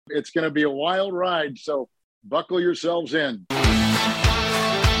It's going to be a wild ride, so buckle yourselves in.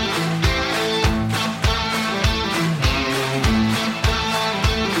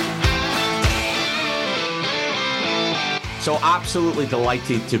 So absolutely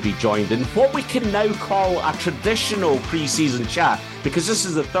delighted to be joined in what we can now call a traditional pre-season chat, because this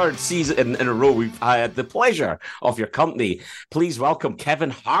is the third season in a row we've had the pleasure of your company. Please welcome Kevin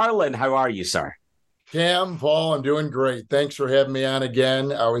Harlan. How are you, sir? Cam, Paul, I'm doing great. Thanks for having me on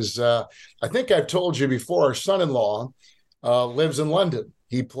again. I think I've told you before, our son-in-law lives in London.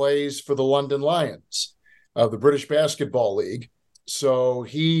 He plays for the London Lions of the British Basketball League. So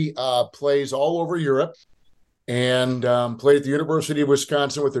he plays all over Europe. And played at the University of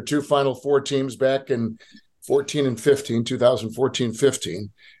Wisconsin with their two Final Four teams back in 2014-15.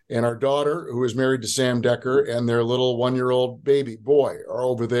 And our daughter, who is married to Sam Decker, and their little one-year-old baby boy are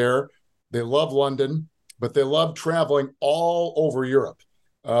over there. They love London, but they love traveling all over Europe,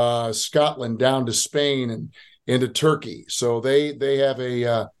 Scotland down to Spain and into Turkey. So they have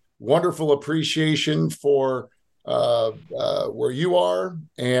a wonderful appreciation for where you are.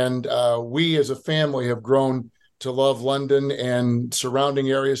 And we as a family have grown to love London and surrounding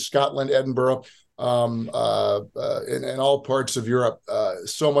areas, Scotland, Edinburgh, and all parts of Europe,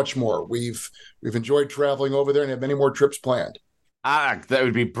 so much more. We've enjoyed traveling over there and have many more trips planned. That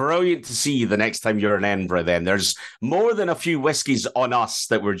would be brilliant to see the next time you're in Edinburgh then. There's more than a few whiskies on us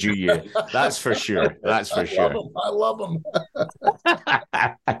that we're due you. That's for sure. That's for sure. I love them.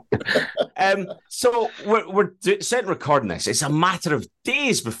 So we're set recording this. It's a matter of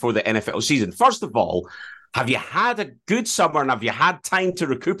days before the NFL season. First of all, have you had a good summer and have you had time to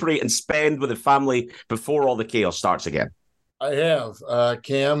recuperate and spend with the family before all the chaos starts again? I have,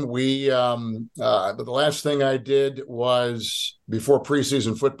 Cam. The last thing I did was before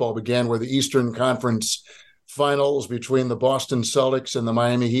preseason football began were the Eastern Conference finals between the Boston Celtics and the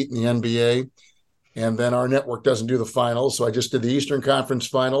Miami Heat in the NBA. And then our network doesn't do the finals. So I just did the Eastern Conference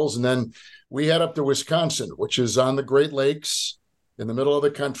finals. And then we head up to Wisconsin, which is on the Great Lakes in the middle of the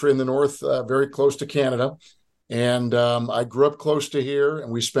country in the north, very close to Canada. And I grew up close to here,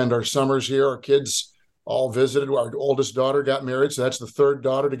 and we spend our summers here. Our kids all visited. Our oldest daughter got married, so that's the third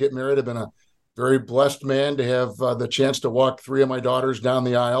daughter to get married. I've been a very blessed man to have the chance to walk three of my daughters down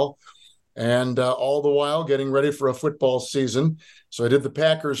the aisle, and all the while getting ready for a football season. So I did the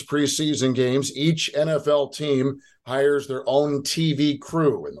Packers preseason games. Each NFL team hires their own TV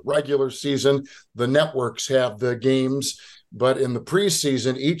crew. In the regular season, the networks have the games. But in the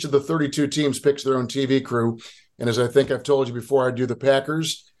preseason, each of the 32 teams picks their own TV crew. And as I think I've told you before, I do the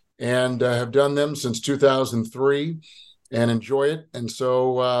Packers and have done them since 2003 and enjoy it. And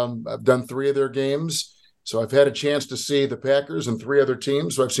so I've done three of their games. So I've had a chance to see the Packers and three other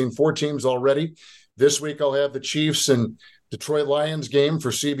teams. So I've seen four teams already. This week I'll have the Chiefs and Detroit Lions game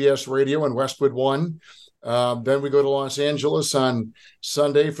for CBS Radio and Westwood One. Then we go to Los Angeles on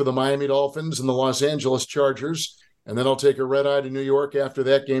Sunday for the Miami Dolphins and the Los Angeles Chargers. And then I'll take a red eye to New York after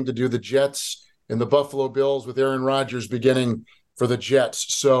that game to do the Jets and the Buffalo Bills with Aaron Rodgers beginning for the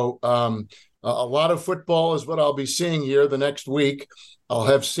Jets. So a lot of football is what I'll be seeing here the next week. I'll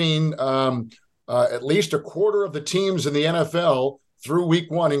have seen at least a quarter of the teams in the NFL through week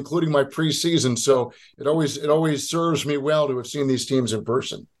one, including my preseason. So it always serves me well to have seen these teams in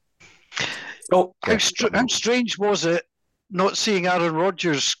person. Oh, how strange was it not seeing Aaron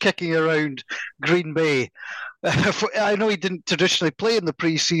Rodgers kicking around Green Bay? I know he didn't traditionally play in the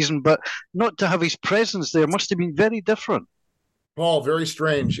preseason, but not to have his presence there must have been very different. Paul, very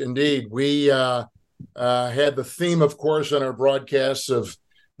strange indeed. We had the theme, of course, on our broadcasts of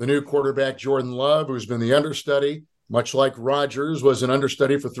the new quarterback, Jordan Love, who's been the understudy, much like Rodgers was an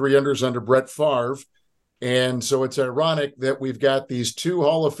understudy for 3 years under Brett Favre. And so it's ironic that we've got these two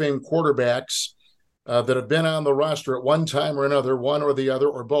Hall of Fame quarterbacks that have been on the roster at one time or another, one or the other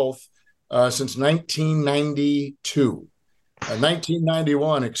or both, since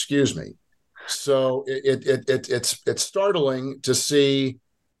 1991, excuse me. So it's startling to see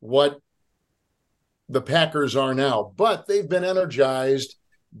what the Packers are now, but they've been energized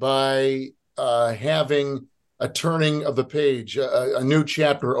by having a turning of the page, a new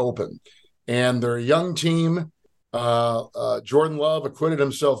chapter open, and their young team. Jordan Love acquitted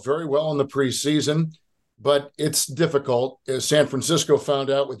himself very well in the preseason. But it's difficult, as San Francisco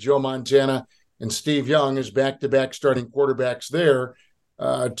found out with Joe Montana and Steve Young as back-to-back starting quarterbacks there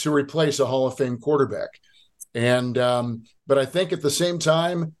to replace a Hall of Fame quarterback. And but I think at the same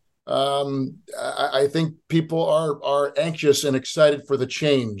time, I think people are anxious and excited for the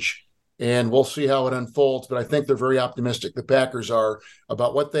change, and we'll see how it unfolds. But I think they're very optimistic. The Packers are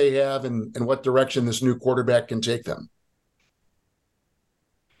about what they have and what direction this new quarterback can take them.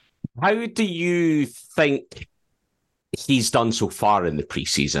 How do you think he's done so far in the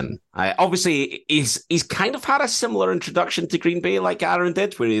preseason? Obviously, he's kind of had a similar introduction to Green Bay like Aaron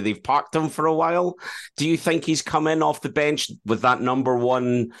did, where they've parked him for a while. Do you think he's come in off the bench with that number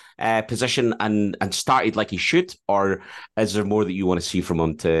one position and started like he should? Or is there more that you want to see from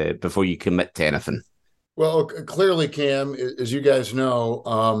him before you commit to anything? Well, clearly, Cam, as you guys know,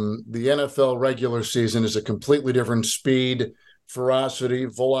 the NFL regular season is a completely different speed, ferocity,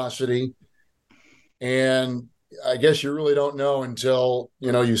 velocity. And I guess you really don't know until,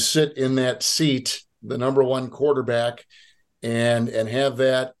 you sit in that seat, the number one quarterback, and have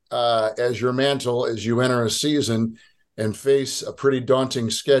that as your mantle as you enter a season and face a pretty daunting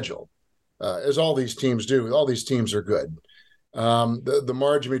schedule, as all these teams do. All these teams are good. The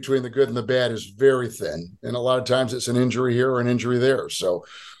margin between the good and the bad is very thin. And a lot of times it's an injury here or an injury there. So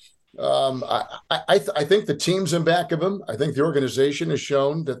I think the team's in back of him. I think the organization has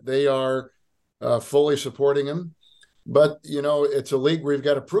shown that they are fully supporting him. But, it's a league where you've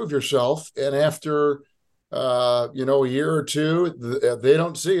got to prove yourself. And after, a year or two, if they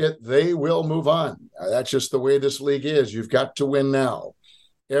don't see it, they will move on. That's just the way this league is. You've got to win now.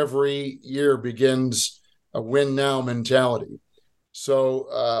 Every year begins a win now mentality.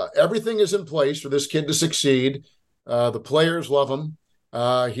 So everything is in place for this kid to succeed. The players love him.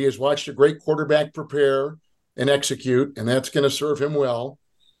 He has watched a great quarterback prepare and execute, and that's going to serve him well.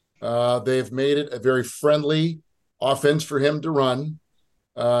 They've made it a very friendly offense for him to run.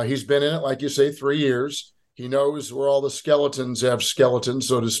 He's been in it, like you say, 3 years. He knows where all the skeletons have skeletons,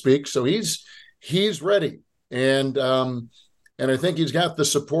 so to speak. So he's ready, and I think he's got the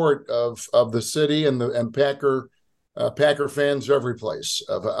support of the city and Packer fans every place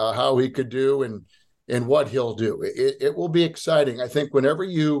of how he could do and what he'll do. It will be exciting. I think whenever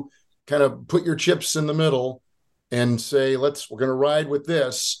you kind of put your chips in the middle and say, we're going to ride with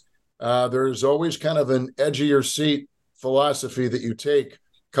this, there's always kind of an edge of your seat philosophy that you take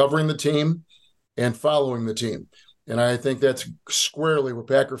covering the team and following the team. And I think that's squarely where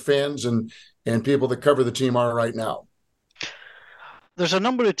Packer fans and people that cover the team are right now. There's a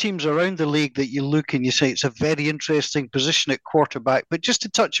number of teams around the league that you look and you say it's a very interesting position at quarterback. But just to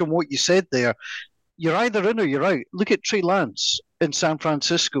touch on what you said there, you're either in or you're out. Look at Trey Lance in San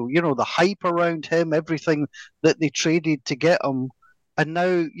Francisco. The hype around him, everything that they traded to get him. And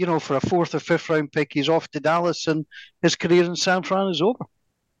now, for a 4th or 5th round pick, he's off to Dallas and his career in San Fran is over.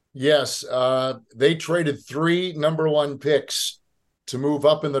 Yes, they traded 3 number 1 picks to move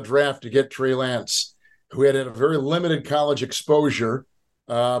up in the draft to get Trey Lance, who had a very limited college exposure,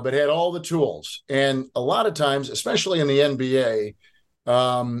 but had all the tools. And a lot of times, especially in the NBA,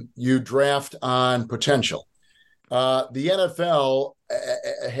 you draft on potential. The NFL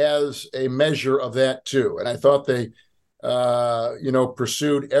has a measure of that too. And I thought they,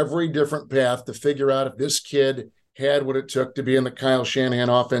 pursued every different path to figure out if this kid had what it took to be in the Kyle Shanahan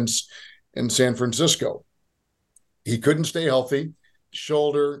offense in San Francisco. He couldn't stay healthy,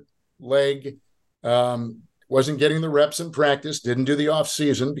 shoulder, leg, wasn't getting the reps in practice, didn't do the off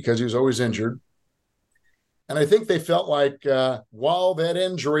season because he was always injured. And I think they felt like while that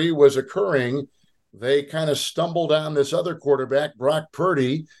injury was occurring, they kind of stumbled on this other quarterback, Brock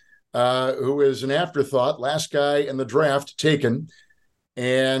Purdy, who is an afterthought, last guy in the draft taken.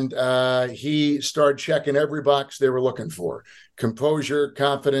 And he started checking every box they were looking for: composure,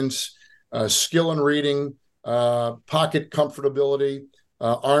 confidence, skill in reading, pocket comfortability,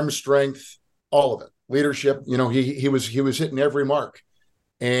 arm strength, all of it. Leadership, he was hitting every mark.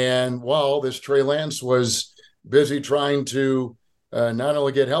 And while this Trey Lance was busy trying to not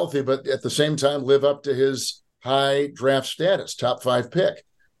only get healthy, but at the same time live up to his high draft status, top 5 pick.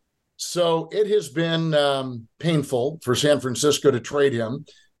 So it has been painful for San Francisco to trade him.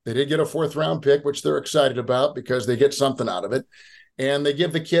 They did get a 4th round pick, which they're excited about because they get something out of it. And they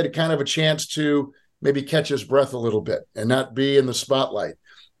give the kid kind of a chance to maybe catch his breath a little bit and not be in the spotlight.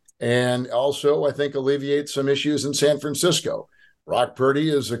 And also, I think, alleviate some issues in San Francisco. Brock Purdy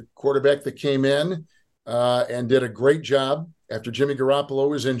is a quarterback that came in and did a great job after Jimmy Garoppolo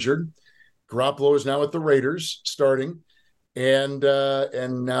was injured. Garoppolo is now at the Raiders starting. And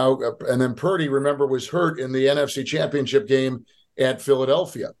then Purdy, remember, was hurt in the NFC Championship game at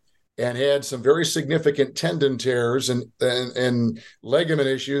Philadelphia and had some very significant tendon tears and ligament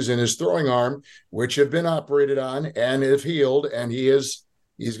issues in his throwing arm, which have been operated on and have healed. And he's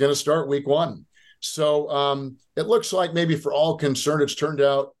going to start week 1. So it looks like maybe for all concerned, it's turned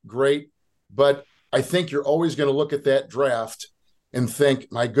out great. But I think you're always going to look at that draft and think,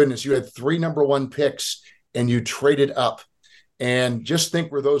 my goodness, you had 3 number 1 picks and you traded up. And just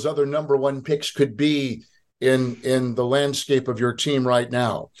think where those other number 1 picks could be in the landscape of your team right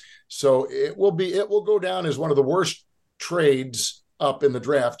now. So it will go down as one of the worst trades up in the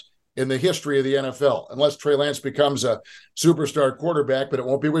draft in the history of the NFL, unless Trey Lance becomes a superstar quarterback, but it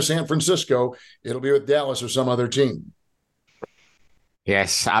won't be with San Francisco. It'll be with Dallas or some other team.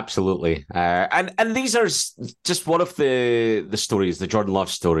 Yes, absolutely. And these are just one of the stories, the Jordan Love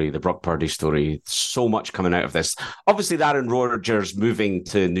story, the Brock Purdy story. So much coming out of this. Obviously, the Aaron Rodgers moving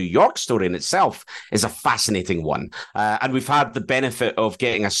to New York story in itself is a fascinating one. And we've had the benefit of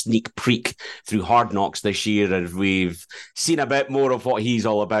getting a sneak peek through Hard Knocks this year, and we've seen a bit more of what he's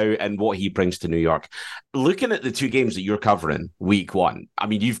all about and what he brings to New York. Looking at the two games that you're covering week one, I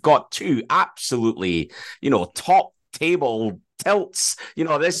mean, you've got two absolutely, top table tilts.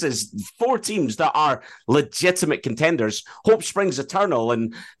 This is four teams that are legitimate contenders. Hope springs eternal,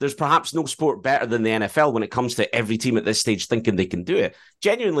 and there's perhaps no sport better than the NFL when it comes to every team at this stage thinking they can do it.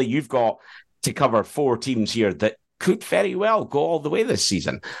 Genuinely, you've got to cover four teams here that could very well go all the way this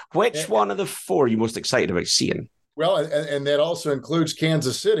season. Which one of the four are you most excited about seeing? Well, and that also includes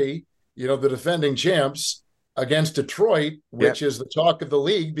Kansas City, the defending champs, against Detroit, which is the talk of the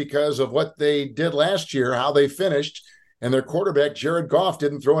league because of what they did last year, how they finished. And their quarterback, Jared Goff,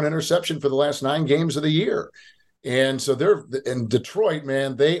 didn't throw an interception for the last 9 games of the year. And so they're in Detroit,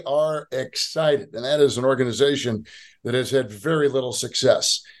 man, they are excited. And that is an organization that has had very little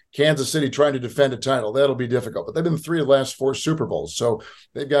success. Kansas City trying to defend a title, that'll be difficult. But they've been 3 of the last 4 Super Bowls. So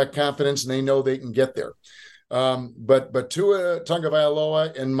they've got confidence and they know they can get there. But Tua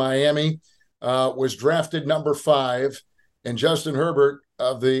Tagovailoa in Miami was drafted number 5. And Justin Herbert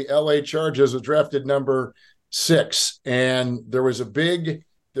of the LA Chargers was drafted number 6, and there was a big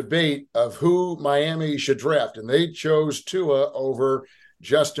debate of who Miami should draft, and they chose Tua over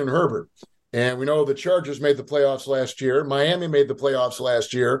Justin Herbert. And we know the Chargers made the playoffs last year. Miami made the playoffs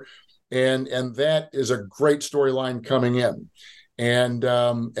last year, and that is a great storyline coming in, and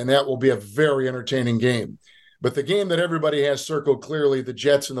that will be a very entertaining game. But the game that everybody has circled clearly, the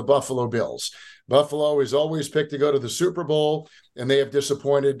Jets and the Buffalo Bills. Buffalo is always picked to go to the Super Bowl, and they have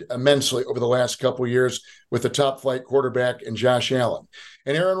disappointed immensely over the last couple of years with the top-flight quarterback in Josh Allen.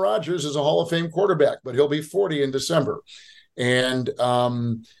 And Aaron Rodgers is a Hall of Fame quarterback, but he'll be 40 in December. And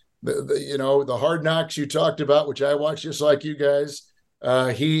the Hard Knocks you talked about, which I watched just like you guys,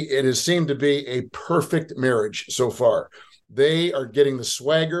 it has seemed to be a perfect marriage so far. They are getting the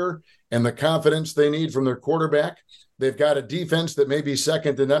swagger and the confidence they need from their quarterback. They've got a defense that may be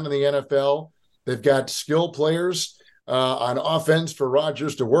second to none in the NFL. They've got skill players on offense for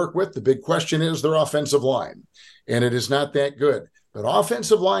Rodgers to work with. The big question is their offensive line, and it is not that good. But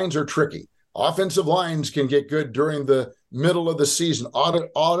offensive lines are tricky. Offensive lines can get good during the middle of the season.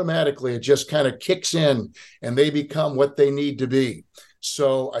 Automatically, it just kind of kicks in, and they become what they need to be.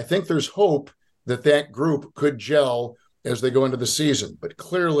 So I think there's hope that group could gel as they go into the season. But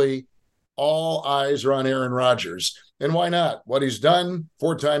clearly, all eyes are on Aaron Rodgers. And why not? What he's done,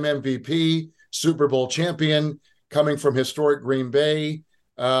 4-time MVP, Super Bowl champion, coming from historic Green Bay.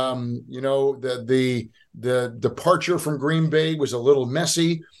 The departure from Green Bay was a little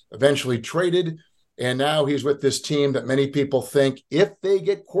messy, eventually traded. And now he's with this team that many people think if they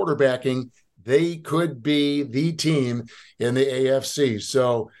get quarterbacking, they could be the team in the AFC.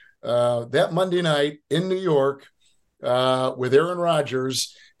 So that Monday night in New York with Aaron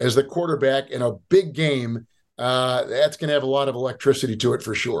Rodgers as the quarterback in a big game, that's going to have a lot of electricity to it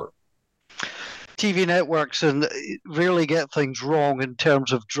for sure. TV networks and rarely get things wrong in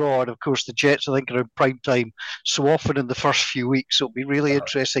terms of draw. And of course, the Jets, I think, are in prime time so often in the first few weeks. So it'll be really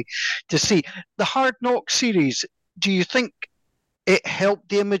interesting to see. The Hard Knock series, do you think it helped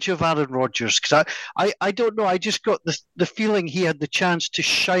the image of Aaron Rodgers? Because I don't know. I just got the feeling he had the chance to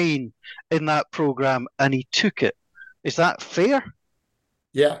shine in that program and he took it. Is that fair?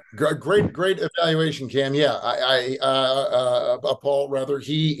 Yeah, great evaluation, Cam. Yeah, Paul, rather,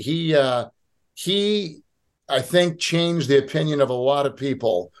 he I think changed the opinion of a lot of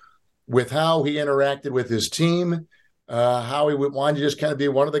people with how he interacted with his team, how he would want to just kind of be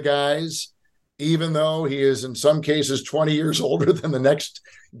one of the guys, even though he is in some cases 20 years older than the next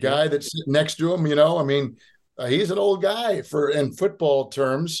guy that's sitting next to him. He's an old guy in football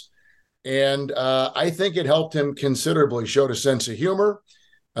terms. And I think it helped him considerably. Showed a sense of humor,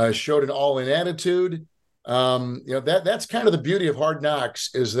 showed an all-in attitude. That's kind of the beauty of Hard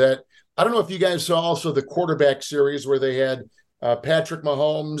Knocks is that I don't know if you guys saw also the quarterback series where they had Patrick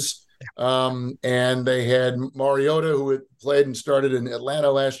Mahomes and they had Mariota, who had played and started in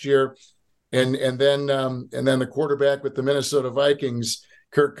Atlanta last year, and then the quarterback with the Minnesota Vikings,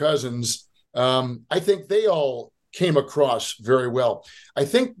 Kirk Cousins. I think they all came across very well. I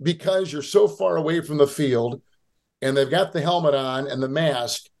think because you're so far away from the field and they've got the helmet on and the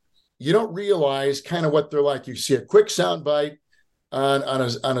mask, you don't realize kind of what they're like. You see a quick soundbite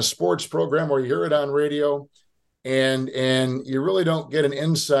on a sports program, or you hear it on radio, and you really don't get an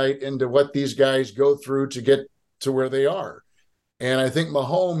insight into what these guys go through to get to where they are. And I think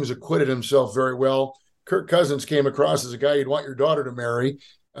Mahomes acquitted himself very well. Kirk Cousins came across as a guy you'd want your daughter to marry,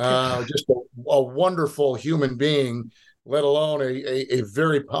 just a wonderful human being, let alone a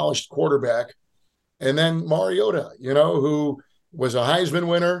very polished quarterback. And then Mariota, who was a Heisman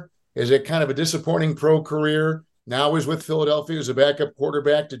winner, is a kind of a disappointing pro career. Now is with Philadelphia as a backup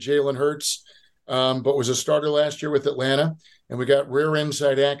quarterback to Jalen Hurts, but was a starter last year with Atlanta. And we got rare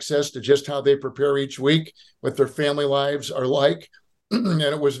inside access to just how they prepare each week, what their family lives are like. And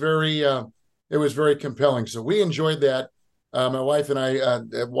it was very compelling. So we enjoyed that. My wife and I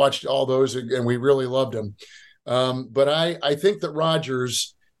watched all those, and we really loved them. But I think that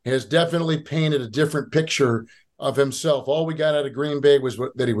Rodgers has definitely painted a different picture of himself. All we got out of Green Bay was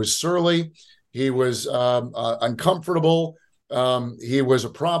that he was surly, he was uncomfortable, he was a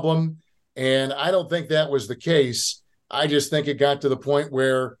problem. And I don't think that was the case. I just think it got to the point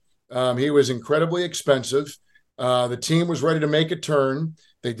where he was incredibly expensive. The team was ready to make a turn.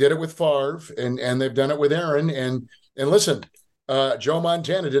 They did it with Favre, and they've done it with Aaron. And listen, Joe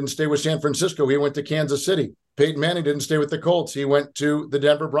Montana didn't stay with San Francisco. He went to Kansas City. Peyton Manning didn't stay with the Colts. He went to the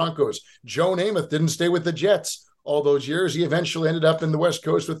Denver Broncos. Joe Namath didn't stay with the Jets all those years. He eventually ended up in the West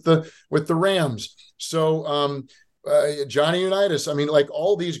Coast with the Rams. So Johnny Unitas, I mean, like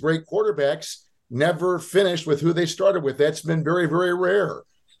all these great quarterbacks never finished with who they started with. That's been very, very rare.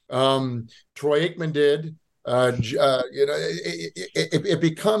 Troy Aikman did. It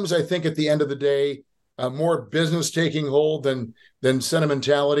becomes, I think, at the end of the day, more business taking hold than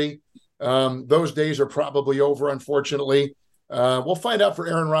sentimentality. Those days are probably over, unfortunately. We'll find out for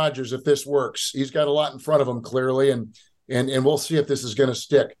Aaron Rodgers if this works. He's got a lot in front of him, clearly, and we'll see if this is going to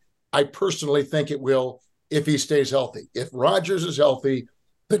stick. I personally think it will if he stays healthy. If Rodgers is healthy,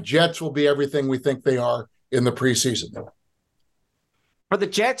 the Jets will be everything we think they are in the preseason. For the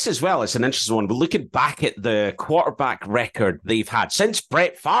Jets as well, it's an interesting one. But looking back at the quarterback record they've had since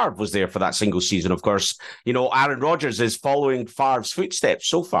Brett Favre was there for that single season, of course, Aaron Rodgers is following Favre's footsteps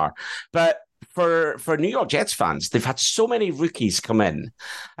so far. But for New York Jets fans, they've had so many rookies come in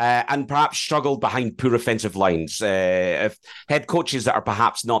and perhaps struggled behind poor offensive lines. Head coaches that are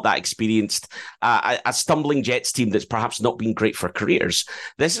perhaps not that experienced, a stumbling Jets team that's perhaps not been great for careers.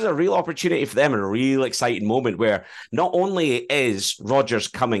 This is a real opportunity for them and a real exciting moment where not only is Rodgers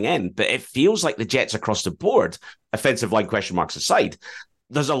coming in, but it feels like the Jets across the board, offensive line question marks aside,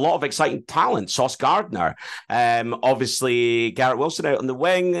 there's a lot of exciting talent. Sauce Gardner, obviously Garrett Wilson out on the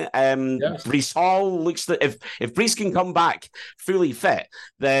wing. Yes. Breece Hall looks that if Breece can come back fully fit,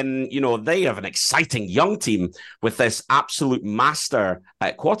 then they have an exciting young team with this absolute master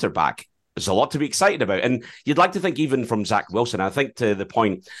at quarterback. There's a lot to be excited about. And you'd like to think even from Zach Wilson, I think to the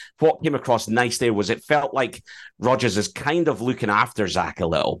point, what came across nice there was it felt like Rodgers is kind of looking after Zach a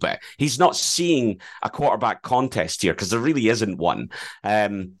little bit. He's not seeing a quarterback contest here because there really isn't one.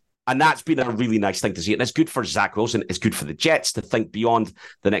 And that's been a really nice thing to see. And it's good for Zach Wilson. It's good for the Jets to think beyond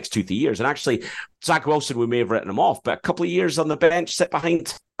the next 2-3 years. And actually, Zach Wilson, we may have written him off, but a couple of years on the bench, sit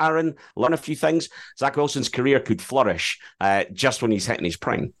behind Aaron, learn a few things. Zach Wilson's career could flourish just when he's hitting his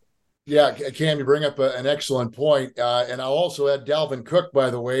prime. Yeah, Cam, you bring up an excellent point. And I'll also add Dalvin Cook,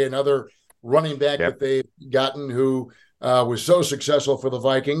 by the way, another running back that they've gotten who was so successful for the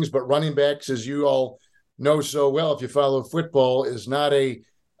Vikings. But running backs, as you all know so well, if you follow football, is not a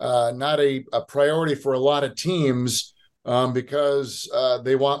priority for a lot of teams because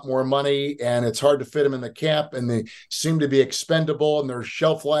they want more money and it's hard to fit them in the cap and they seem to be expendable and their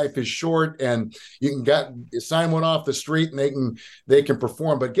shelf life is short and you can sign one off the street and they can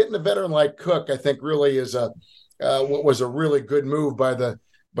perform. But getting a veteran like Cook, I think really is was a really good move by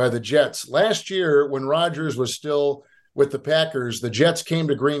the Jets. Last year when Rodgers was still with the Packers, the Jets came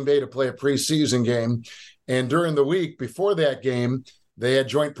to Green Bay to play a preseason game. And during the week before that game, they had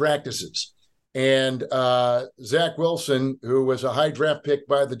joint practices. And Zach Wilson, who was a high draft pick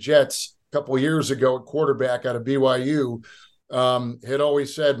by the Jets a couple of years ago, a quarterback out of BYU, had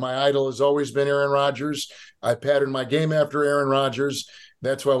always said, my idol has always been Aaron Rodgers. I patterned my game after Aaron Rodgers.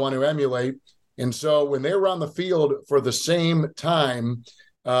 That's who I want to emulate. And so when they were on the field for the same time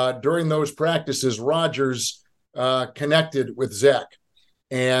during those practices, Rodgers connected with Zach.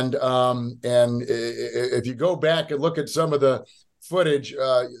 And if you go back and look at some of the footage,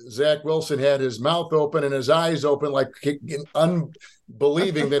 Zach Wilson had his mouth open and his eyes open, like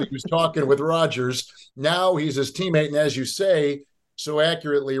unbelieving that he was talking with Rodgers. Now he's his teammate, and as you say so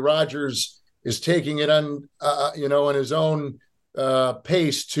accurately, Rodgers is taking it on, in his own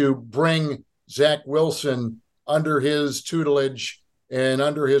pace to bring Zach Wilson under his tutelage and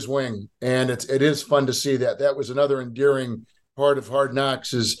under his wing. And it is fun to see that. That was another endearing part of Hard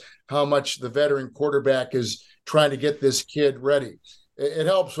Knocks, is how much the veteran quarterback is trying to get this kid ready. It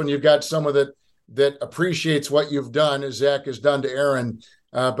helps when you've got someone that appreciates what you've done, as Zach has done to Aaron.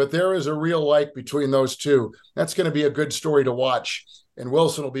 But there is a real like between those two. That's going to be a good story to watch. And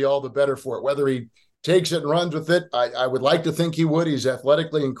Wilson will be all the better for it. Whether he takes it and runs with it, I would like to think he would. He's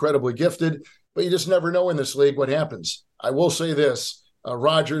athletically incredibly gifted, but you just never know in this league what happens. I will say this.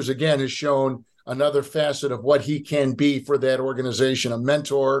 Rodgers, again, has shown another facet of what he can be for that organization, a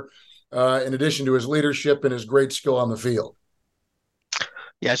mentor, in addition to his leadership and his great skill on the field.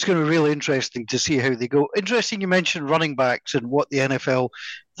 Yeah, it's going to be really interesting to see how they go. Interesting you mentioned running backs and what the NFL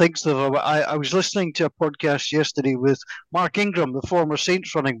thinks of them. I was listening to a podcast yesterday with Mark Ingram, the former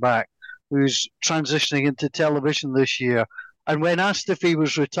Saints running back, who's transitioning into television this year. And when asked if he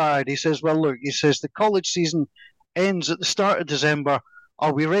was retired, he says, well, look, he says the college season ends at the start of December.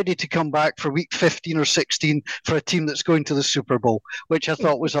 Are we ready to come back for week 15 or 16 for a team that's going to the Super Bowl? Which I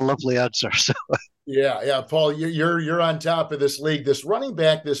thought was a lovely answer. So. Yeah, Paul, you're on top of this league. This running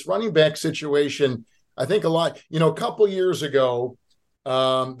back situation, I think a lot. A couple years ago,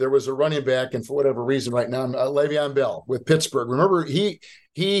 there was a running back, and for whatever reason, right now, Le'Veon Bell with Pittsburgh. Remember, he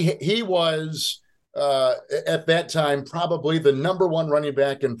was at that time probably the number one running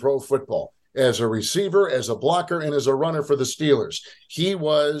back in pro football as a receiver, as a blocker, and as a runner for the Steelers. They had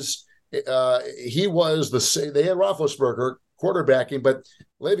Roethlisberger quarterbacking, but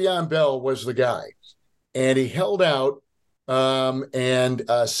Le'Veon Bell was the guy. And he held out and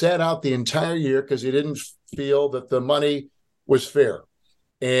sat out the entire year because he didn't feel that the money was fair.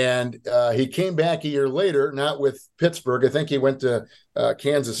 And he came back a year later, not with Pittsburgh. I think he went to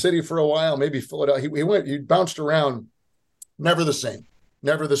Kansas City for a while, maybe Philadelphia. He bounced around. Never the same.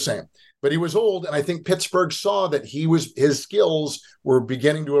 But he was old, and I think Pittsburgh saw that his skills were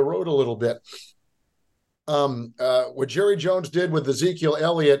beginning to erode a little bit. What Jerry Jones did with Ezekiel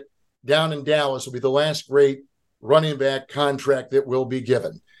Elliott down in Dallas will be the last great running back contract that will be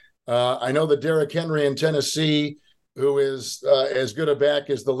given. I know that Derrick Henry in Tennessee, who is as good a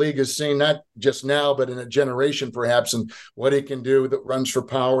back as the league has seen, not just now, but in a generation perhaps, and what he can do that runs for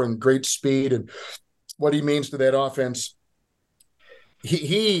power and great speed and what he means to that offense.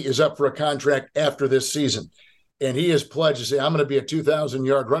 He is up for a contract after this season, and he has pledged to say, I'm going to be a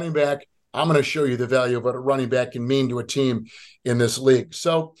 2,000-yard running back. I'm going to show you the value of what a running back can mean to a team in this league.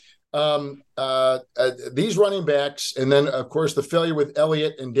 So these running backs, and then, of course, the failure with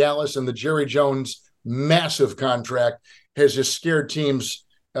Elliott in Dallas and the Jerry Jones massive contract has just scared teams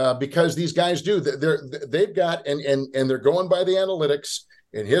because these guys they've got, and they're going by the analytics,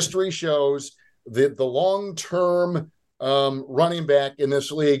 and history shows that the long-term running back in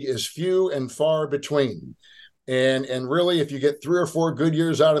this league is few and far between. And really, if you get 3 or 4 good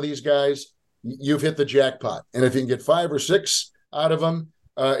years out of these guys, you've hit the jackpot. And if you can get 5 or 6 out of them,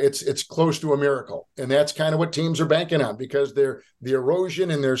 it's close to a miracle. And that's kind of what teams are banking on, because the erosion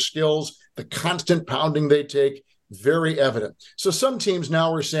in their skills, the constant pounding they take, very evident. So some teams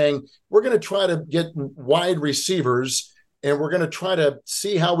now are saying, we're going to try to get wide receivers, and we're going to try to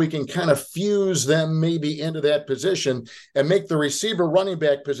see how we can kind of fuse them maybe into that position and make the receiver running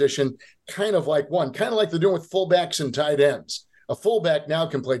back position kind of like they're doing with fullbacks and tight ends. A fullback now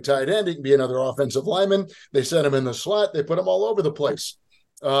can play tight end. He can be another offensive lineman. They set him in the slot. They put him all over the place.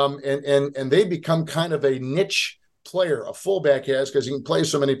 And they become kind of a niche player a fullback has, because he can play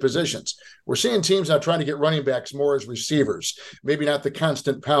so many positions. We're seeing teams now trying to get running backs more as receivers, maybe not the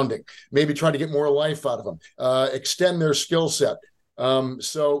constant pounding, maybe trying to get more life out of them, extend their skill set.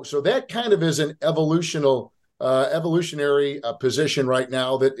 So that kind of is an evolutionary position right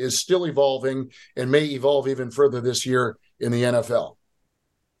now that is still evolving and may evolve even further this year in the NFL.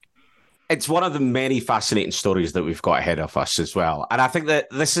 It's one of the many fascinating stories that we've got ahead of us as well. And I think that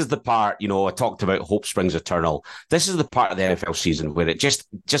this is the part, I talked about hope springs eternal. This is the part of the NFL season where it just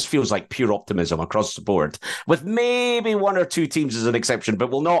feels like pure optimism across the board, with maybe 1 or 2 teams as an exception,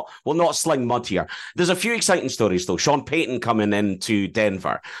 but we'll not sling mud here. There's a few exciting stories, though. Sean Payton coming into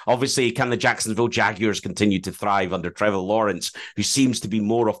Denver. Obviously, can the Jacksonville Jaguars continue to thrive under Trevor Lawrence, who seems to be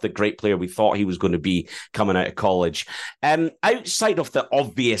more of the great player we thought he was going to be coming out of college? Outside of the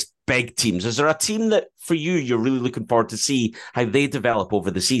obvious big teams, is there a team that for you're really looking forward to see how they develop over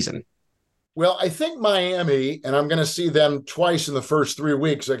the season? Well, I think Miami, and I'm going to see them twice in the first 3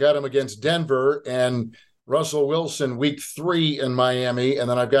 weeks. I got them against Denver and Russell Wilson week 3 in Miami, and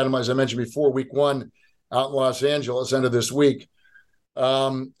then I've got them, as I mentioned before, week 1 out in Los Angeles, end of this week.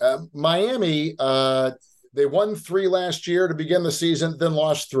 Miami, They won 3 last year to begin the season, then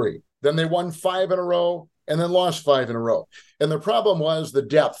lost 3. Then they won 5 in a row and then lost 5 in a row. And the problem was the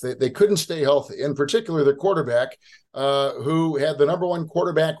depth. They couldn't stay healthy, in particular the quarterback, who had the number 1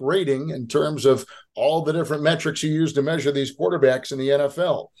 quarterback rating in terms of all the different metrics you use to measure these quarterbacks in the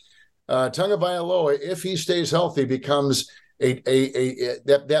NFL. Tagovailoa, if he stays healthy, becomes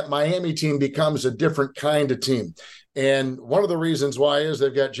that Miami team becomes a different kind of team. And one of the reasons why is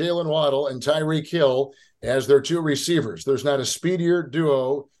they've got Jalen Waddle and Tyreek Hill as their 2 receivers. There's not a speedier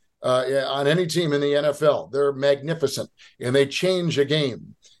duo on any team in the NFL. They're magnificent, and they change a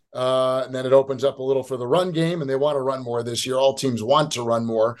game. And then it opens up a little for the run game, and they want to run more this year. All teams want to run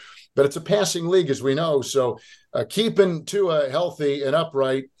more, but it's a passing league, as we know. So keeping Tua healthy and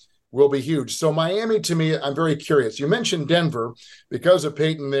upright will be huge. So Miami, to me, I'm very curious. You mentioned Denver because of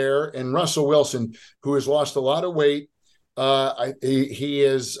Peyton there and Russell Wilson, who has lost a lot of weight. He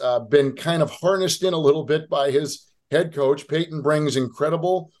has been kind of harnessed in a little bit by his head coach. Peyton brings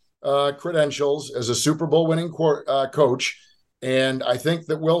incredible credentials as a Super Bowl winning coach. And I think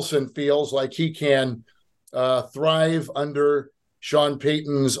that Wilson feels like he can thrive under Sean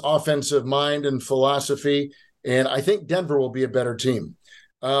Payton's offensive mind and philosophy. And I think Denver will be a better team.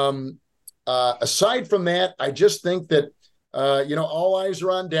 Aside from that, I just think that, all eyes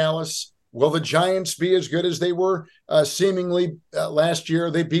are on Dallas. Will the Giants be as good as they were seemingly last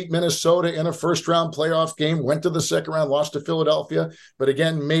year? They beat Minnesota in a first-round playoff game, went to the second round, lost to Philadelphia, but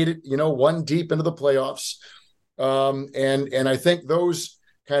again, made it, 1 deep into the playoffs. And I think those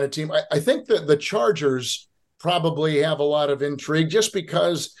kind of team, I think that the Chargers probably have a lot of intrigue just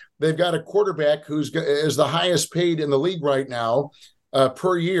because they've got a quarterback is the highest paid in the league right now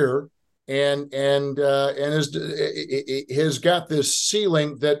per year. And has got this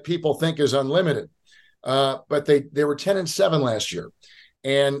ceiling that people think is unlimited. But they were 10-7 last year,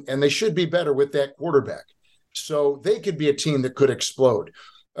 and they should be better with that quarterback. So they could be a team that could explode.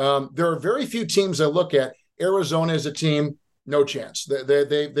 There are very few teams I look at. Arizona is a team, no chance. They're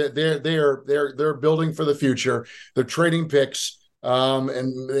building for the future. They're trading picks,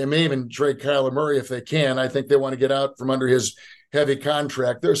 and they may even trade Kyler Murray if they can. I think they want to get out from under his heavy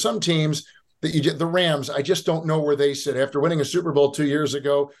contract. There are some teams that the Rams, I just don't know where they sit. After winning a Super Bowl 2 years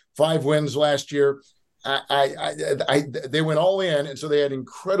ago, 5 wins last year, they went all in, and so they had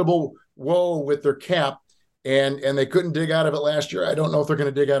incredible woe with their cap, and they couldn't dig out of it last year. I don't know if they're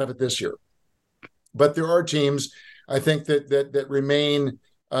going to dig out of it this year. But there are teams, I think, that remain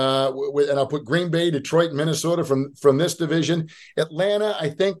and I'll put Green Bay, Detroit, and Minnesota from this division. Atlanta, I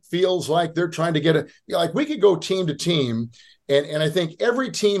think, feels like they're trying to get we could go team to team. And I think every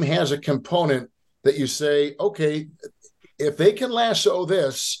team has a component that you say, okay, if they can lasso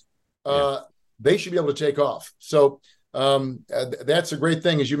this, they should be able to take off. So that's a great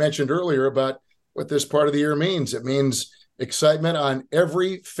thing, as you mentioned earlier, about what this part of the year means. It means excitement on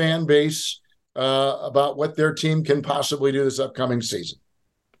every fan base about what their team can possibly do this upcoming season.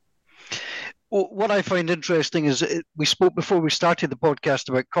 Well, what I find interesting is we spoke before we started the podcast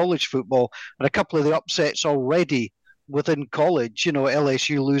about college football and a couple of the upsets already within college,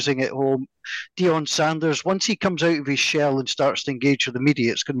 LSU losing at home, Deion Sanders, once he comes out of his shell and starts to engage with the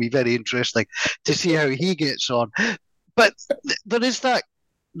media, it's going to be very interesting to see how he gets on. But there is that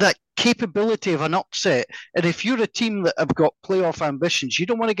capability of an upset. And if you're a team that have got playoff ambitions, you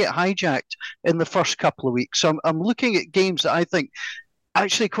don't want to get hijacked in the first couple of weeks. So I'm looking at games that I think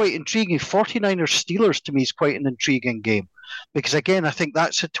actually quite intriguing. 49ers Steelers to me is quite an intriguing game. Because, again, I think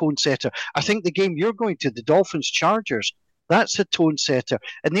that's a tone setter. I think the game you're going to, the Dolphins-Chargers, that's a tone setter.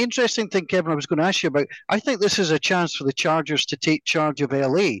 And the interesting thing, Kevin, I was going to ask you about, I think this is a chance for the Chargers to take charge of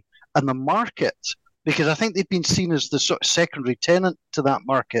LA and the market, because I think they've been seen as the sort of secondary tenant to that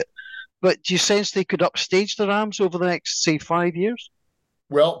market. But do you sense they could upstage the Rams over the next, say, 5 years?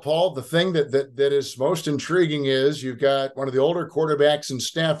 Well, Paul, the thing that is most intriguing is you've got one of the older quarterbacks in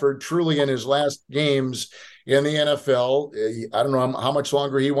Stafford, truly in his last games in the NFL. I don't know how much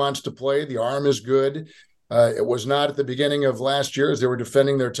longer he wants to play. The arm is good. It was not at the beginning of last year as they were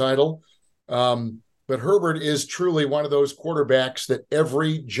defending their title. But Herbert is truly one of those quarterbacks that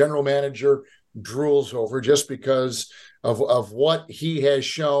every general manager drools over just because of what he has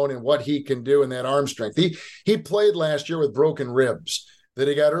shown and what he can do in that arm strength. He played last year with broken ribs that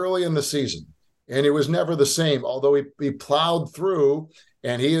he got early in the season, and he was never the same, although he plowed through,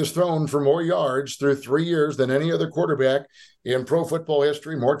 and he has thrown for more yards through 3 years than any other quarterback in pro football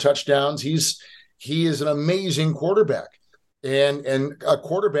history, more touchdowns. He is an amazing quarterback, and a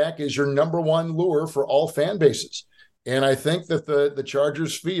quarterback is your number one lure for all fan bases. And I think that the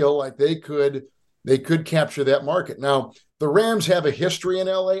Chargers feel like they could they could capture that market. Now, the Rams have a history in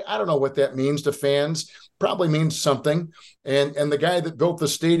LA. I don't know what that means to fans. Probably means something. And the guy that built the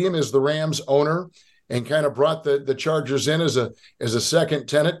stadium is the Rams owner and kind of brought the Chargers in as a second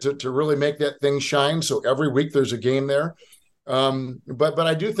tenant to really make that thing shine. So every week there's a game there. But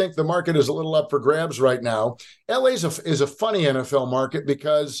I do think the market is a little up for grabs right now. LA is a funny NFL market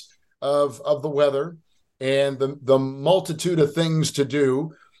because of the weather and the multitude of things to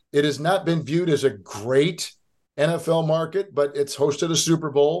do. It has not been viewed as a great NFL market, but it's hosted a Super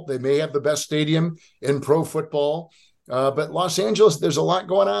Bowl. They may have the best stadium in pro football. But Los Angeles, there's a lot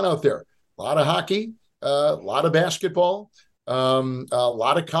going on out there. A lot of hockey, a lot of basketball, a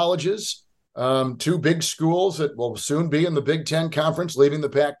lot of colleges, two big schools that will soon be in the Big Ten Conference, leaving the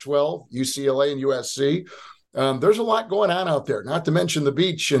Pac-12, UCLA and USC. There's a lot going on out there, not to mention the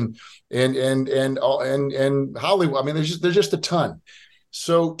beach and Hollywood. I mean, there's just a ton.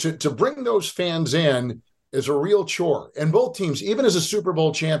 So to bring those fans in is a real chore. And both teams, even as a Super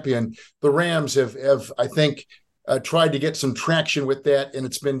Bowl champion, the Rams have I think, tried to get some traction with that, and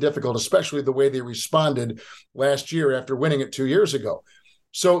it's been difficult, especially the way they responded last year after winning it 2 years ago.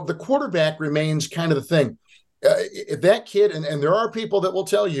 So the quarterback remains kind of the thing. If that kid, and there are people that will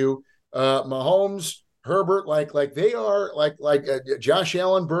tell you, Mahomes, Herbert, like they are like Josh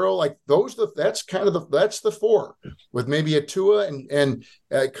Allen, Burrow, like that's the four, with maybe a Tua and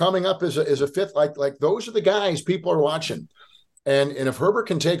coming up as a fifth, like those are the guys people are watching, and if Herbert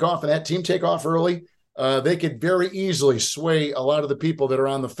can take off and that team take off early, they could very easily sway a lot of the people that are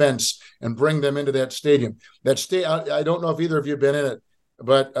on the fence and bring them into that stadium. I don't know if either of you have been in it,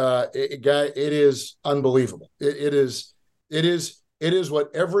 but it is unbelievable. It is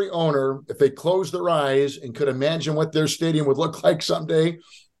what every owner, if they close their eyes and could imagine what their stadium would look like someday,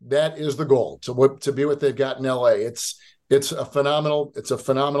 that is the goal, to be what they've got in LA. It's a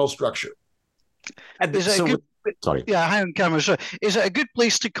phenomenal structure. And sorry. Yeah, hang on, Cameron. So, is it a good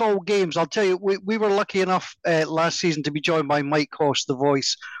place to call games? I'll tell you, we were lucky enough last season to be joined by Mike Hoss, the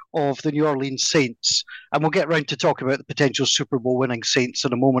voice of the New Orleans Saints, and we'll get round to talk about the potential Super Bowl winning Saints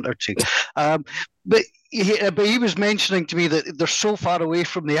in a moment or two. But he was mentioning to me that they're so far away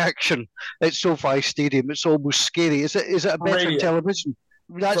from the action at SoFi Stadium, it's almost scary. Is it a better radio television?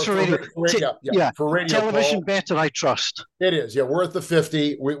 That's for radio. For radio, television, Paul, better, I trust. It is. Yeah, we're at the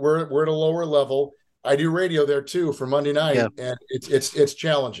 50. We're at a lower level. I do radio there too for Monday night, and it's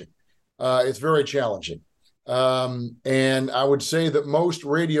challenging. It's very challenging. And I would say that most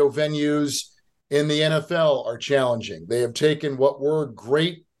radio venues in the NFL are challenging. They have taken what were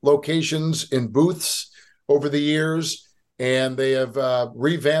great locations in booths over the years, and they have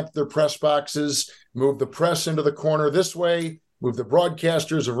revamped their press boxes, moved the press into the corner this way, moved the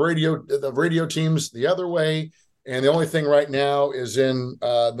broadcasters of the radio teams the other way. And the only thing right now is in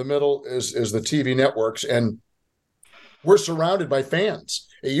the middle is the TV networks. And we're surrounded by fans.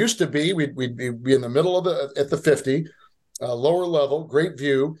 It used to be we'd be in the middle at the 50, lower level, great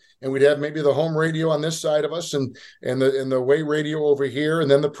view, and we'd have maybe the home radio on this side of us and the way radio over here,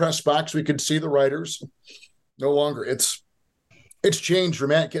 and then the press box. We could see the writers. No longer. It's changed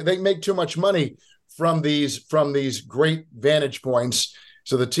dramatically. They make too much money from these great vantage points.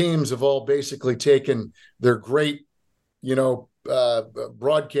 So the teams have all basically taken their great,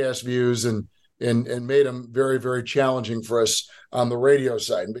 broadcast views and made them very, very challenging for us on the radio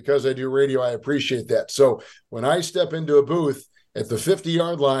side. And because I do radio, I appreciate that. So when I step into a booth at the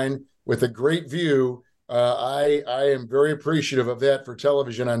 50-yard line with a great view, I am very appreciative of that for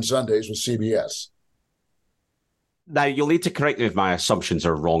television on Sundays with CBS. Now, you'll need to correct me if my assumptions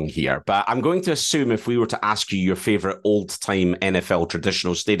are wrong here, but I'm going to assume if we were to ask you your favorite old-time NFL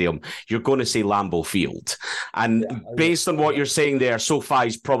traditional stadium, you're going to say Lambeau Field. And based on what you're saying there, SoFi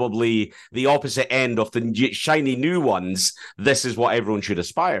is probably the opposite end of the shiny new ones. This is what everyone should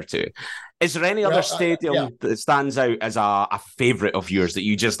aspire to. Is there any other stadium that stands out as a favorite of yours that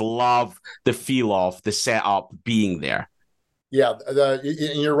you just love the feel of, the setup, being there? Yeah,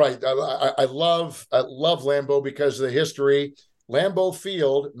 you're right. I love Lambeau because of the history. Lambeau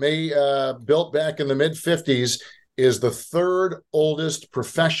Field, built back in the mid-50s, is the third oldest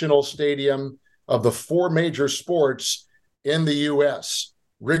professional stadium of the four major sports in the U.S.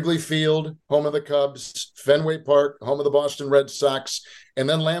 Wrigley Field, home of the Cubs, Fenway Park, home of the Boston Red Sox, and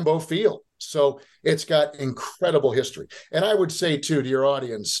then Lambeau Field. So it's got incredible history. And I would say, too, to your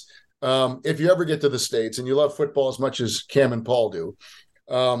audience, if you ever get to the States and you love football as much as Cam and Paul do,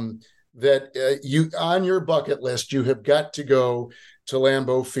 that you on your bucket list, you have got to go to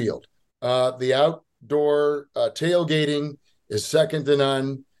Lambeau Field. The outdoor tailgating is second to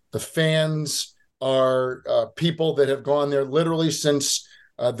none. The fans are people that have gone there literally since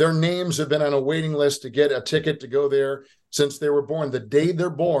Their names have been on a waiting list to get a ticket to go there since they were born. The day they're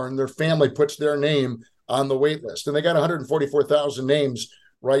born, their family puts their name on the wait list. And they got 144,000 names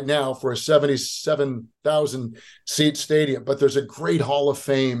right now for a 77,000 seat stadium. But there's a great Hall of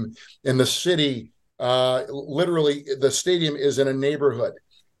Fame in the city. Literally, the stadium is in a neighborhood.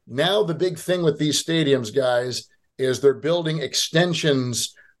 Now, the big thing with these stadiums, guys, is they're building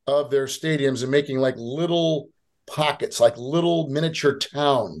extensions of their stadiums and making like little pockets, like little miniature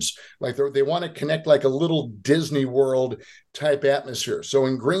towns. Like they want to connect like a little Disney World type atmosphere. So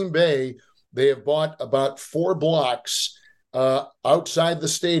in Green Bay, they have bought about 4 blocks outside the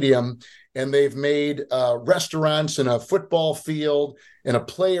stadium, and they've made restaurants and a football field and a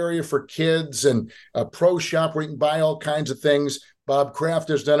play area for kids and a pro shop where you can buy all kinds of things. Bob Kraft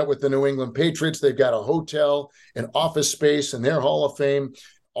has done it with the New England Patriots. They've got a hotel, an office space, and their Hall of Fame.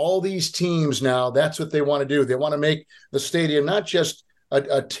 All these teams now, that's what they want to do. They want to make the stadium not just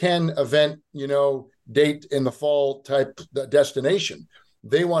a 10 event, date in the fall type destination.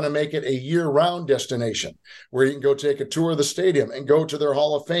 They want to make it a year-round destination where you can go take a tour of the stadium and go to their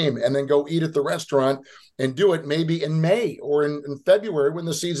Hall of Fame and then go eat at the restaurant and do it maybe in May or in February when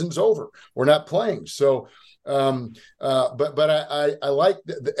the season's over. We're not playing. So, but I like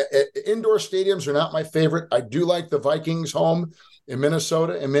the indoor stadiums are not my favorite. I do like the Vikings home in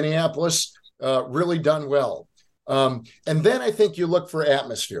Minnesota and Minneapolis, really done well. And then I think you look for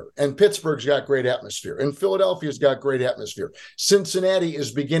atmosphere, and Pittsburgh's got great atmosphere, and Philadelphia's got great atmosphere. Cincinnati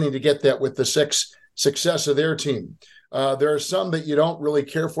is beginning to get that with the success of their team. There are some that you don't really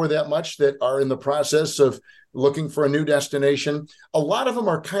care for that much that are in the process of looking for a new destination. A lot of them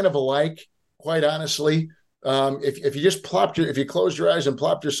are kind of alike, quite honestly. If you just if you close your eyes and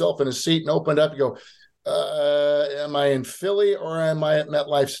plopped yourself in a seat and opened up, you go, am I in Philly or am I at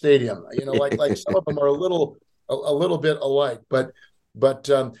MetLife Stadium? Like some of them are a little bit alike, but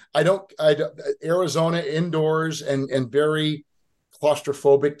I don't Arizona indoors and very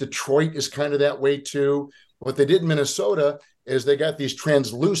claustrophobic. Detroit is kind of that way too. What they did in Minnesota is they got these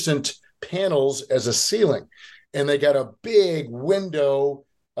translucent panels as a ceiling, and they got a big window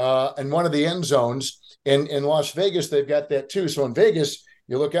in one of the end zones. In Las Vegas, they've got that too. So in Vegas,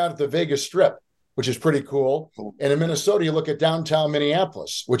 you look out at the Vegas Strip, which is pretty cool. And in Minnesota, you look at downtown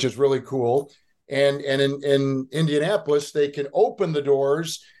Minneapolis, which is really cool. And in Indianapolis, they can open the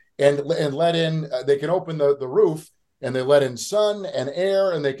doors and let in, they can open the roof and they let in sun and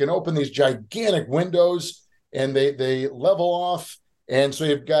air, and they can open these gigantic windows and they level off. And so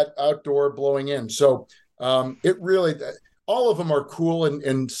you've got outdoor blowing in. So it really, all of them are cool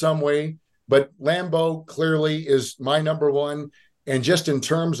in some way, but Lambeau clearly is my number one. And just in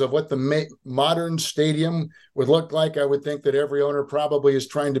terms of what the modern stadium would look like, I would think that every owner probably is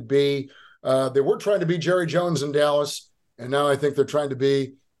trying to be. They were trying to be Jerry Jones in Dallas, and now I think they're trying to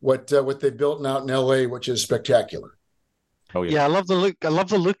be what they built out in LA, which is spectacular. Oh yeah, I love the look. I love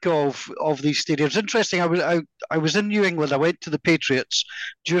the look of these stadiums. Interesting. I was in New England. I went to the Patriots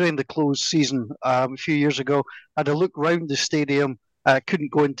during the closed season a few years ago. I had a look round the stadium.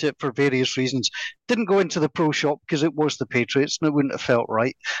 Couldn't go into it for various reasons. Didn't go into the pro shop because it was the Patriots and it wouldn't have felt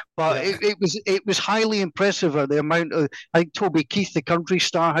right. But yeah. it was highly impressive. The amount of, I think Toby Keith, the country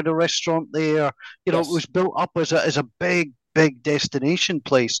star, had a restaurant there. It was built up as a big destination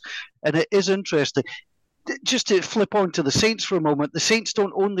place, and it is interesting. Just to flip on to the Saints for a moment, the Saints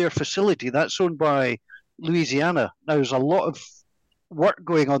don't own their facility. That's owned by Louisiana. Now, there's a lot of work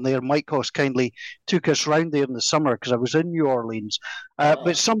going on there. Mike Hoss kindly took us round there in the summer because I was in New Orleans.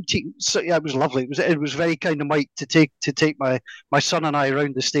 But some teams, it was lovely. It was very kind of Mike to take my son and I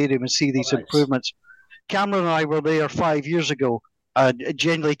around the stadium and see these improvements. Cameron and I were there 5 years ago.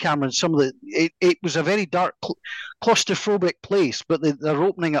 Generally, Cameron, it was a very dark, claustrophobic place, but they're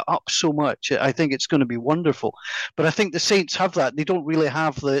opening it up so much. I think it's going to be wonderful. But I think the Saints have that. They don't really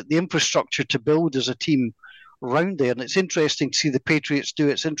have the infrastructure to build as a team around there. And it's interesting to see the Patriots do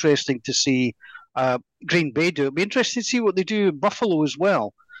it. It's interesting to see Green Bay do it. It'll be interesting to see what they do in Buffalo as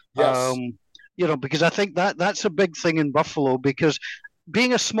well. Yes. Because I think that's a big thing in Buffalo, because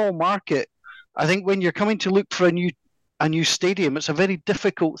being a small market, I think when you're coming to look for a new stadium, it's a very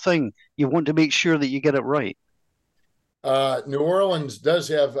difficult thing. You want to make sure that you get it right. New Orleans does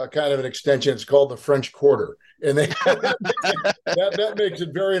have a kind of an extension. It's called the French Quarter, and that makes it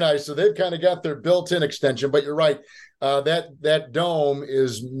very nice. So they've kind of got their built-in extension. But you're right, that dome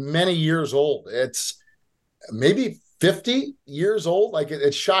is many years old. It's maybe 50 years old. Like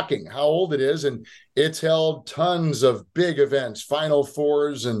it's shocking how old it is, and it's held tons of big events, Final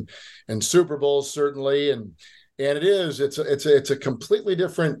Fours and Super Bowls certainly, and it's a completely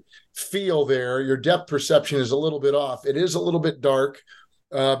different feel there. Your depth perception is a little bit off. It is a little bit dark.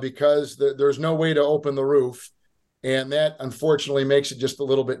 because there's no way to open the roof. And that unfortunately makes it just a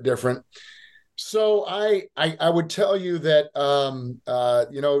little bit different. So I would tell you that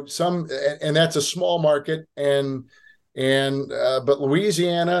and that's a small market, but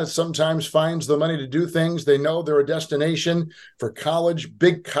Louisiana sometimes finds the money to do things. They know they're a destination for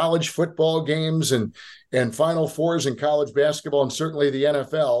big college football games and Final Fours in college basketball, and certainly the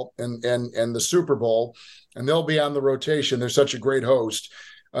NFL and the Super Bowl, and they'll be on the rotation. They're such a great host.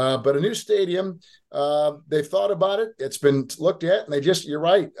 But a new stadium, they've thought about it. It's been looked at, and you're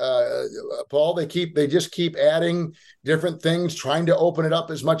right, Paul. They just keep adding different things, trying to open it up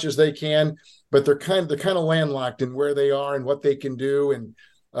as much as they can. But they're kind of landlocked in where they are and what they can do, and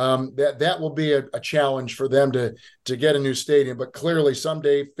that will be a challenge for them to get a new stadium. But clearly,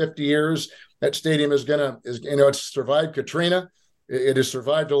 someday, 50 years, that stadium it's survived Katrina. It has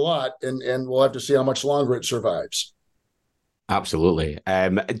survived a lot, and we'll have to see how much longer it survives. Absolutely.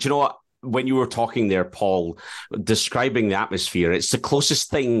 Do you know what? When you were talking there, Paul, describing the atmosphere, it's the closest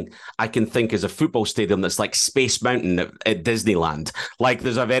thing I can think is a football stadium that's like Space Mountain at Disneyland. Like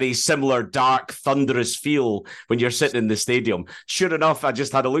there's a very similar dark, thunderous feel when you're sitting in the stadium. Sure enough, I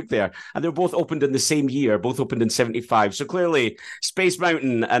just had a look there, and they're both opened in the same year, both opened in 75. So clearly, Space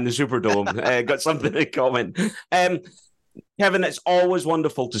Mountain and the Superdome got something in common. Kevin, it's always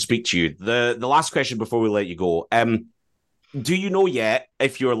wonderful to speak to you. The last question before we let you go. Do you know yet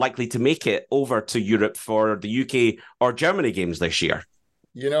if you're likely to make it over to Europe for the UK or Germany games this year?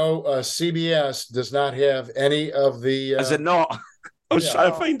 CBS does not have any of the... Is it not? I was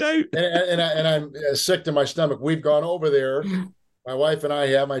trying to find out. And I'm sick to my stomach. We've gone over there. My wife and I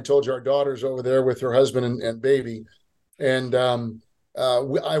have. I told you our daughter's over there with her husband and baby. And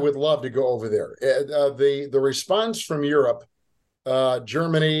I would love to go over there. The response from Europe,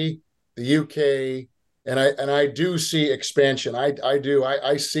 Germany, the UK... And I do see expansion. I do.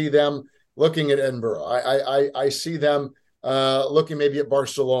 I see them looking at Edinburgh. I see them looking maybe at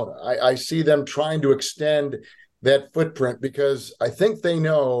Barcelona. I see them trying to extend that footprint, because I think they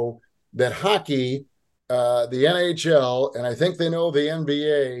know that hockey, the NHL, and I think they know the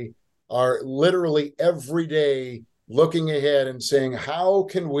NBA are literally every day looking ahead and saying, how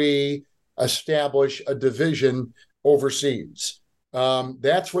can we establish a division overseas?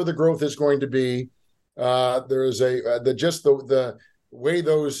 That's where the growth is going to be. There is the way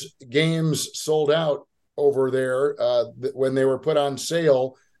those games sold out over there when they were put on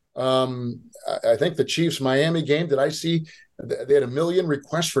sale. I think the Chiefs Miami game, did I see they had 1 million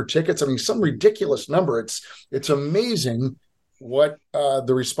requests for tickets? I mean, some ridiculous number. It's amazing what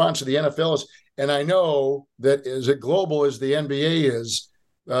the response of the NFL is. And I know that as global as the NBA is,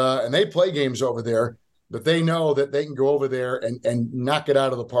 and they play games over there, but they know that they can go over there and knock it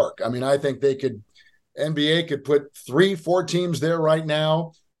out of the park. I mean, I think NBA could put 3-4 teams there right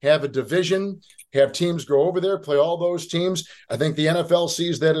now, have a division, have teams go over there, play all those teams. I think the NFL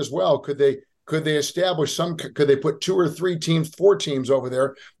sees that as well. Could they establish could they put 2 or 3 teams, 4 teams over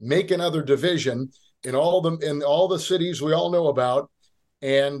there, make another division in all the cities we all know about,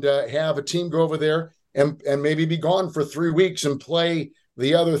 and have a team go over there and maybe be gone for 3 weeks and play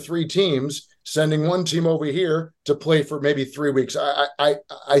the other 3 teams, sending one team over here to play for maybe 3 weeks.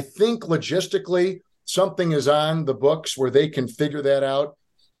 I think logistically, something is on the books where they can figure that out.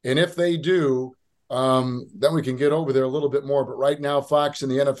 And if they do, then we can get over there a little bit more. But right now, Fox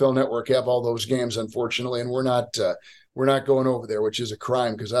and the NFL Network have all those games, unfortunately, and we're not going over there, which is a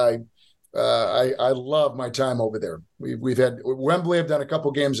crime, because I love my time over there. We've had Wembley. I've done a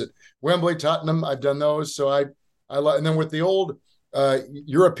couple games at Wembley, Tottenham. I've done those. So I love, and then with the old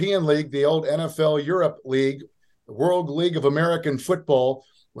European League, the old NFL Europe League, the World League of American Football.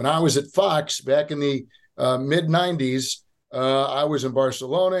 When I was at Fox back in the mid-'90s, I was in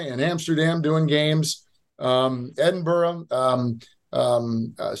Barcelona and Amsterdam doing games, Edinburgh.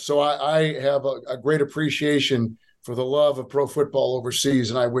 So I have a great appreciation for the love of pro football overseas,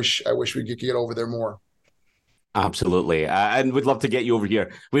 and I wish we could get over there more. Absolutely. And we'd love to get you over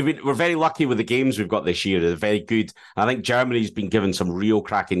here. We're very lucky with the games we've got this year. They're very good. I think Germany's been given some real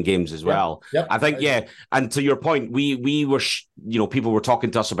cracking games as well. Yep. I think, yeah. And to your point, we were, people were talking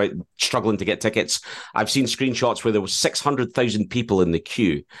to us about struggling to get tickets. I've seen screenshots where there was 600,000 people in the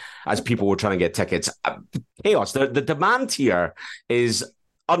queue as people were trying to get tickets. Chaos. The demand here is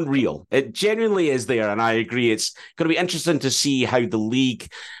unreal. It genuinely is there, and I agree. It's going to be interesting to see how the league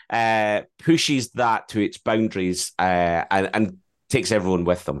pushes that to its boundaries and takes everyone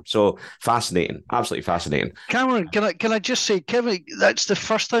with them. So fascinating, absolutely fascinating. Cameron, can I just say, Kevin, that's the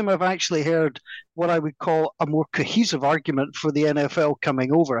first time I've actually heard what I would call a more cohesive argument for the NFL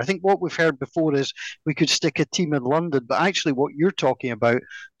coming over. I think what we've heard before is we could stick a team in London, but actually what you're talking about,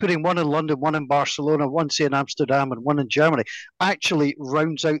 putting one in London, one in Barcelona, one, say, in Amsterdam, and one in Germany, actually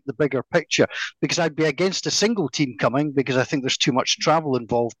rounds out the bigger picture. Because I'd be against a single team coming because I think there's too much travel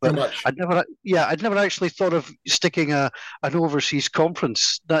involved. But I'd never actually thought of sticking an overseas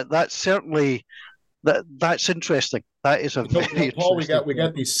conference. That's certainly that's interesting. That is a very Paul, we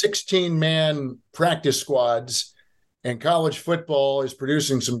got these 16-man practice squads, and college football is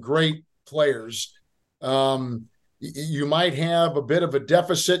producing some great players. You might have a bit of a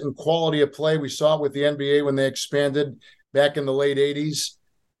deficit in quality of play. We saw it with the NBA when they expanded back in the late 80s.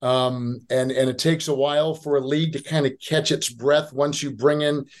 And it takes a while for a league to kind of catch its breath once you bring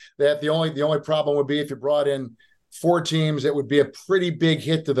in that. The only problem would be if you brought in 4 teams, it would be a pretty big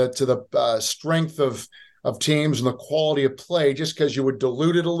hit to the strength of teams and the quality of play, just because you would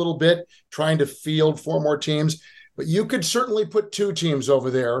dilute it a little bit trying to field 4 more teams. But you could certainly put 2 teams over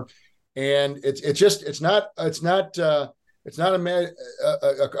there, and it's not a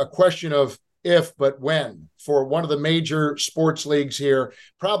question of if, but when, for one of the major sports leagues here.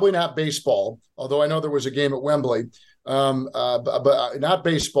 Probably not baseball, although I know there was a game at Wembley, but not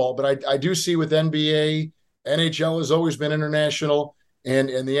baseball. But I do see with NBA, NHL has always been international, and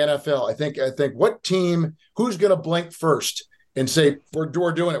the NFL. I think what team, who's going to blink first and say,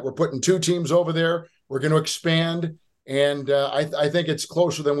 we're doing it. We're putting 2 teams over there. We're going to expand. And I think it's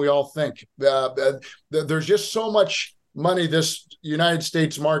closer than we all think. There's just so much money this United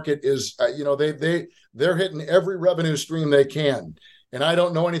States market is, they're hitting every revenue stream they can. And I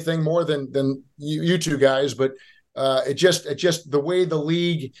don't know anything more than you 2 guys, but it just the way the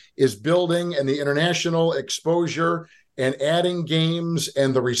league is building and the international exposure and adding games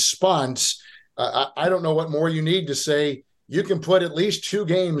and the response, I don't know what more you need to say. You can put at least 2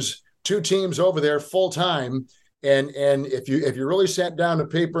 teams over there full time, and if you really sat down to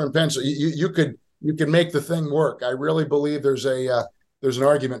paper and pencil, you could make the thing work. I really believe there's an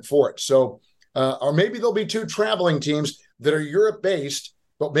argument for it. So, or maybe there'll be 2 traveling teams that are Europe based,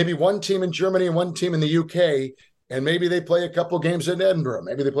 but maybe 1 team in Germany and 1 team in the UK. And maybe they play a couple games in Edinburgh.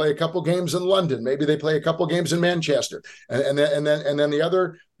 Maybe they play a couple games in London. Maybe they play a couple games in Manchester. And then the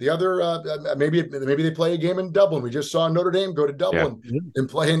other maybe they play a game in Dublin. We just saw Notre Dame go to Dublin and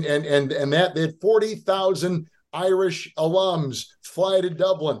play, and that they had 40,000 Irish alums fly to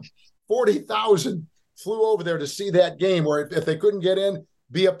Dublin. 40,000 flew over there to see that game, where if they couldn't get in,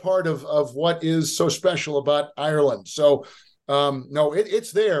 be a part of what is so special about Ireland. So no,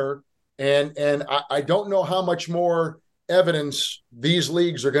 it's there. And I don't know how much more evidence these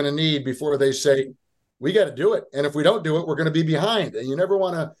leagues are going to need before they say, we got to do it. And if we don't do it, we're going to be behind. And you never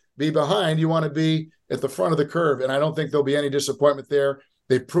want to be behind. You want to be at the front of the curve. And I don't think there'll be any disappointment there.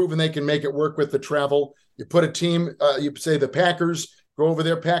 They've proven they can make it work with the travel. You put a team, you say the Packers, go over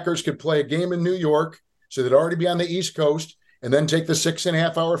there. Packers could play a game in New York, so they'd already be on the East Coast, and then take the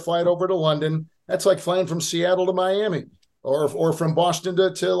 6.5-hour flight over to London. That's like flying from Seattle to Miami. Or from Boston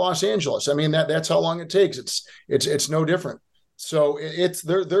to Los Angeles. I mean, that's how long it takes. It's no different. So it's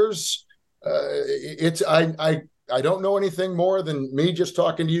there. I don't know anything more than me just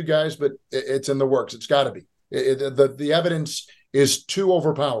talking to you guys, but it's in the works. It's got to be. The evidence is too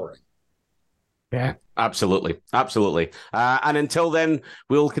overpowering. Yeah, absolutely. And until then,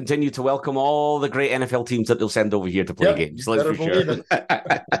 we'll continue to welcome all the great NFL teams that they'll send over here to play games. Let's be sure.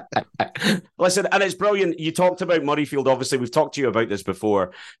 Listen, and it's brilliant. You talked about Murrayfield. Obviously, we've talked to you about this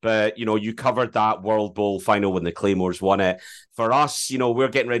before, but, you covered that World Bowl final when the Claymores won it. For us, we're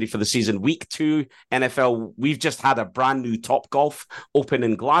getting ready for the season. Week 2 NFL, we've just had a brand new Topgolf open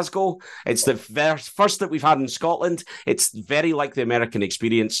in Glasgow. It's the first that we've had in Scotland. It's very like the American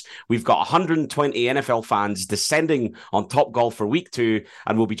experience. We've got 120 NFL fans descending on Topgolf for week 2,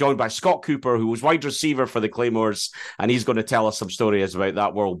 and we'll be joined by Scott Cooper, who was wide receiver for the Claymores, and he's going to tell us some stories about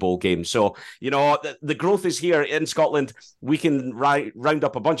that World Bowl game. So, the growth is here in Scotland. We can round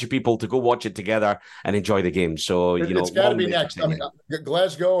up a bunch of people to go watch it together and enjoy the game. So, it's got to be next. I mean,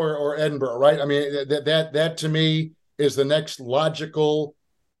 Glasgow or Edinburgh, right? I mean, that to me is the next logical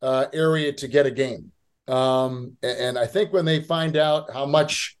area to get a game. And I think when they find out how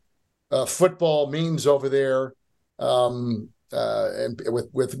much football means over there, and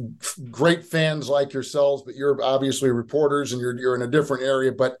with great fans like yourselves, but you're obviously reporters and you're in a different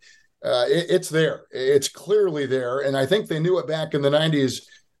area, but it's there. It's clearly there. And I think they knew it back in the 90s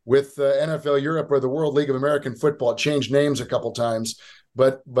with NFL Europe or the World League of American Football. It changed names a couple times,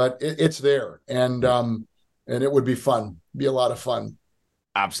 but it's there. And it would be fun. Be a lot of fun.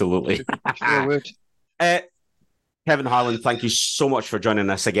 Absolutely. Kevin Harlan, thank you so much for joining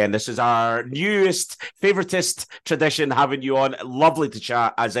us again. This is our newest, favoritist tradition, having you on. Lovely to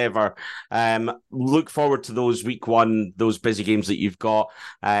chat as ever. Look forward to those week one, those busy games that you've got.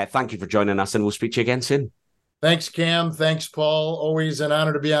 Thank you for joining us, and we'll speak to you again soon. Thanks, Cam. Thanks, Paul. Always an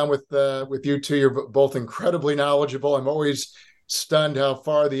honor to be on with you two. You're both incredibly knowledgeable. I'm always stunned how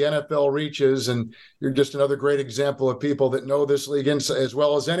far the NFL reaches, and you're just another great example of people that know this league as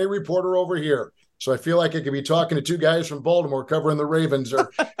well as any reporter over here. So I feel like I could be talking to two guys from Baltimore covering the Ravens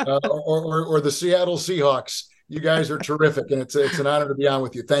or the Seattle Seahawks. You guys are terrific, and it's an honor to be on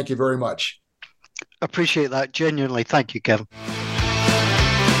with you. Thank you very much. Appreciate that. Genuinely. Thank you, Kevin.